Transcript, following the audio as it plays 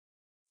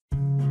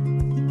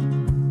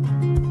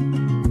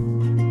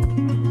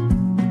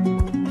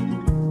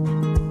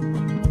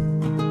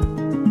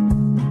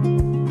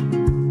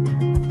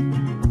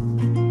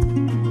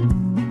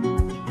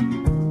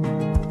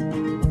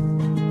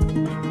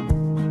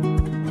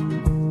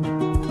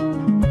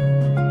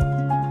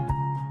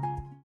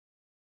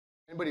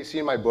Anybody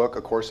seen my book,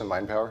 A Course in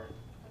Mind Power?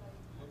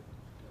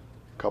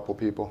 A couple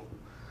people.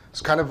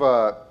 It's kind of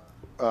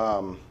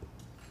a,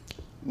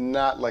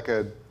 not like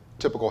a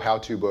typical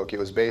how-to book. It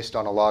was based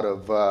on a lot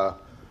of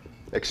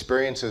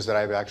experiences that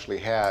I've actually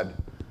had.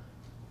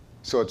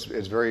 So it's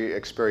very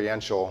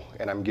experiential,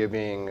 and I'm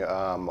giving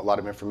a lot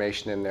of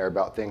information in there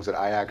about things that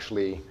I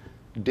actually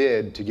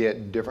did to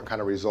get different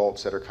kind of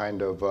results that are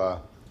kind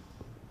of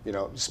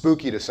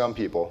spooky to some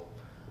people.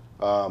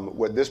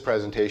 What this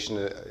presentation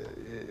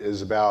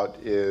is about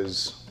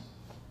is,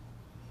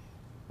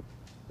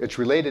 it's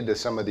related to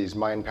some of these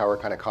mind power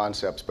kind of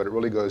concepts, but it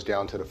really goes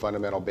down to the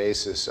fundamental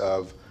basis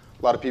of,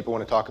 a lot of people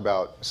want to talk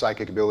about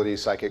psychic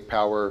abilities, psychic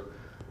power,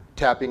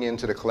 tapping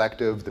into the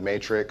collective, the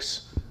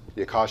matrix,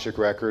 the Akashic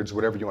records,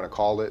 whatever you want to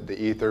call it,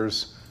 the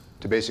ethers,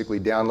 to basically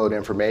download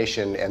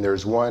information. And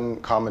there's one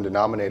common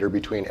denominator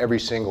between every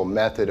single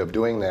method of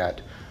doing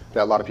that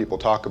a lot of people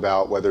talk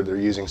about, whether they're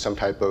using some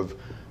type of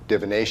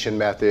divination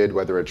method,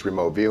 whether it's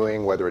remote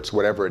viewing, whether it's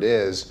whatever it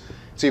is.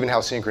 It's even how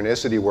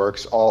synchronicity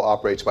works, all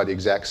operates by the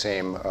exact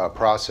same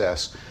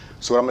process.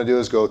 So what I'm going to do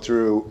is go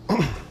through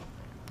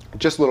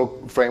just a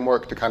little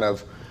framework to kind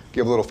of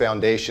give a little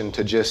foundation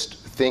to just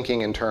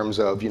thinking in terms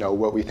of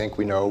what we think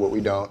we know, what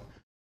we don't.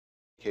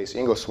 In case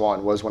Ingo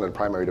Swann was one of the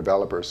primary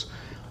developers.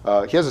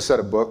 He has a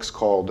set of books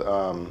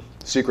called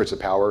Secrets of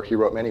Power. He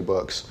wrote many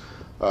books.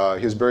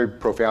 He was a very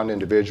profound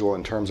individual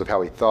in terms of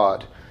how he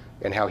thought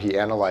and how he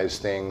analyzed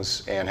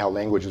things, and how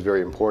language is very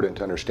important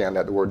to understand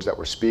that the words that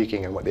we're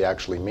speaking and what they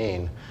actually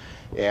mean.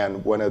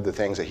 And one of the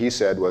things that he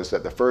said was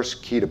that the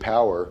first key to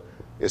power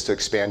is to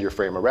expand your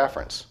frame of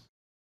reference.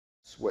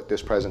 That's what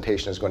this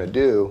presentation is going to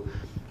do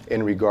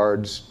in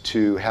regards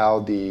to how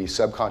the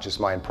subconscious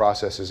mind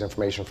processes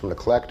information from the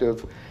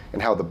collective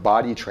and how the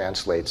body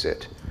translates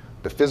it.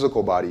 The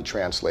physical body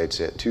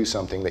translates it to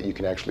something that you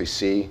can actually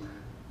see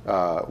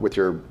with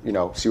your,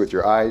 see with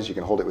your eyes. You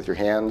can hold it with your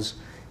hands,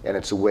 and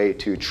it's a way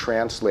to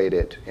translate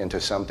it into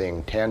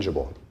something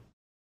tangible.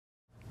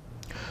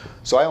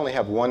 So I only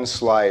have one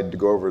slide to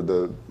go over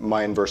the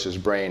mind versus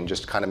brain,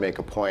 just to kind of make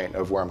a point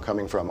of where I'm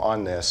coming from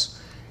on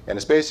this. And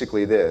it's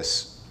basically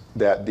this,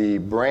 that the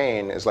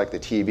brain is like the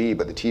TV,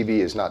 but the TV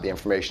is not the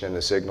information and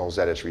the signals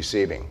that it's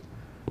receiving,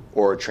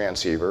 or a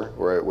transceiver,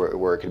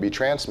 where it could be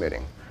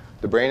transmitting.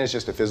 The brain is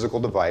just a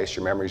physical device.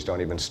 Your memories don't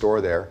even store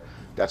there.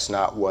 That's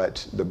not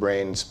what the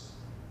brain's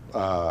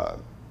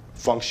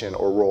function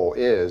or role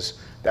is.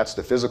 That's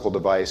the physical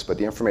device, but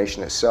the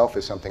information itself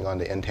is something on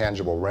the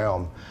intangible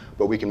realm.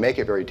 But we can make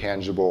it very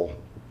tangible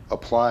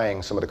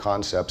applying some of the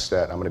concepts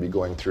that I'm going to be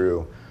going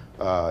through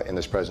in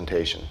this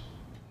presentation.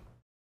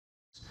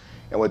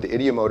 And what the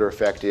Ideomotor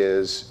Effect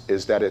is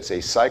that it's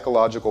a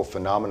psychological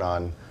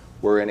phenomenon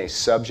wherein a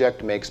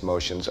subject makes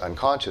motions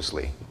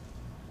unconsciously.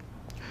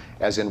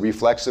 As in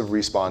reflexive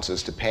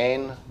responses to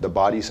pain, the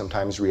body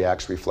sometimes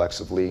reacts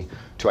reflexively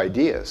to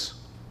ideas,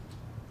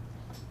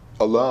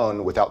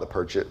 alone without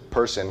the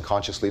person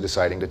consciously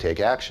deciding to take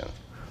action,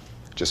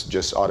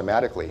 just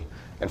automatically.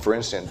 And for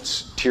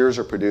instance, tears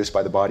are produced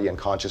by the body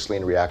unconsciously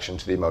in reaction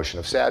to the emotion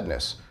of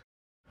sadness.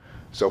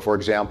 So for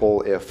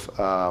example, if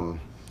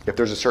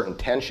there's a certain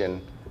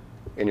tension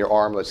in your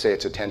arm, let's say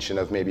it's a tension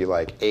of maybe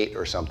like 8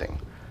 or something,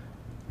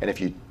 and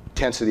if you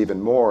tense it even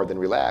more than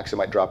relax, it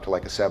might drop to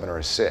like a 7 or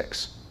a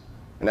 6.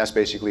 And that's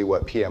basically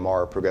what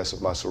PMR, progressive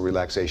muscle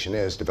relaxation,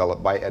 is,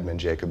 developed by Edmund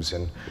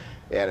Jacobson.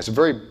 And it's a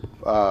very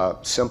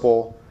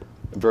simple,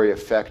 very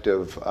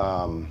effective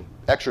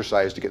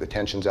exercise to get the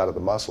tensions out of the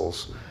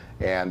muscles.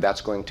 And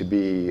that's going to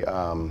be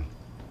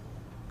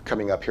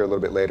coming up here a little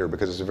bit later,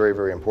 because it's a very,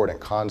 very important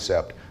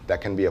concept that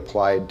can be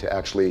applied to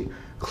actually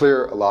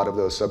clear a lot of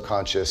those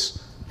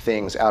subconscious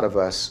things out of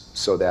us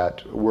so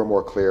that we're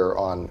more clear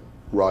on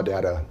raw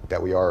data that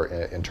we are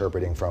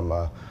interpreting from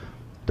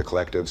the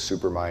collective,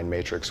 supermind,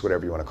 matrix,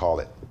 whatever you want to call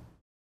it.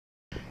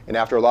 And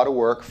after a lot of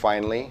work,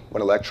 finally,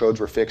 when electrodes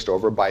were fixed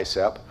over a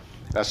bicep,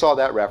 and I saw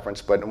that reference,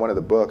 but in one of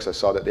the books I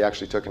saw that they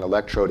actually took an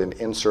electrode and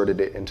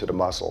inserted it into the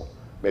muscle,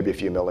 maybe a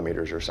few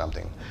millimeters or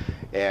something.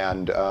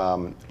 And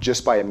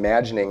just by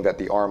imagining that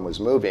the arm was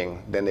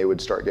moving, then they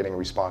would start getting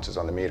responses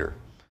on the meter.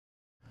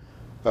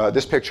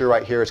 This picture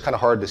right here, it's kind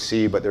of hard to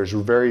see, but there's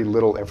very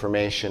little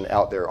information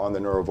out there on the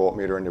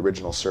neurovoltmeter in the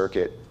original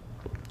circuit.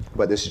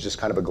 But this is just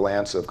kind of a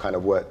glance of kind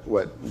of what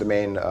the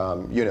main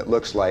unit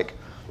looks like.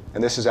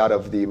 And this is out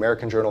of the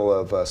American Journal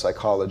of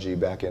Psychology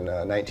back in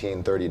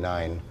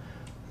 1939.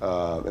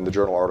 And the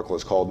journal article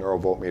is called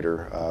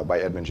Neurovoltmeter by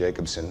Edmund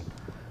Jacobson.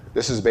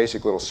 This is a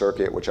basic little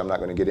circuit, which I'm not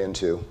going to get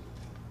into,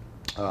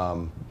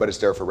 but it's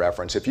there for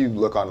reference. If you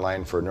look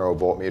online for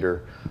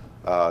neurovoltmeter,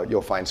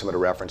 you'll find some of the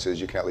references.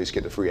 You can at least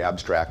get the free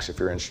abstracts if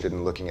you're interested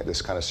in looking at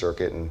this kind of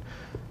circuit. And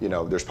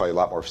there's probably a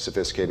lot more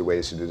sophisticated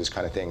ways to do this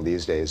kind of thing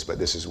these days, but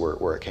this is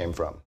where it came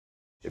from.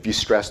 If you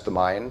stress the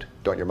mind,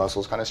 don't your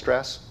muscles kind of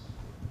stress?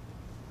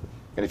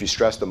 And if you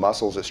stress the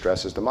muscles, it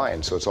stresses the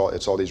mind. So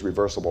it's all these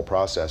reversible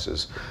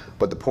processes.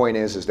 But the point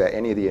is that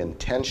any of the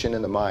intention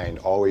in the mind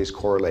always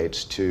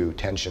correlates to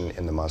tension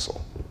in the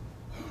muscle.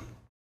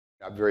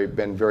 Now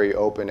been very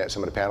open at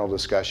some of the panel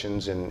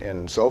discussions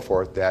and so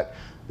forth that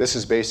this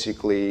is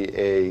basically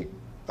a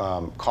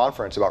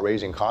conference about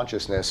raising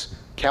consciousness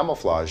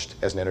camouflaged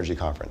as an energy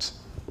conference.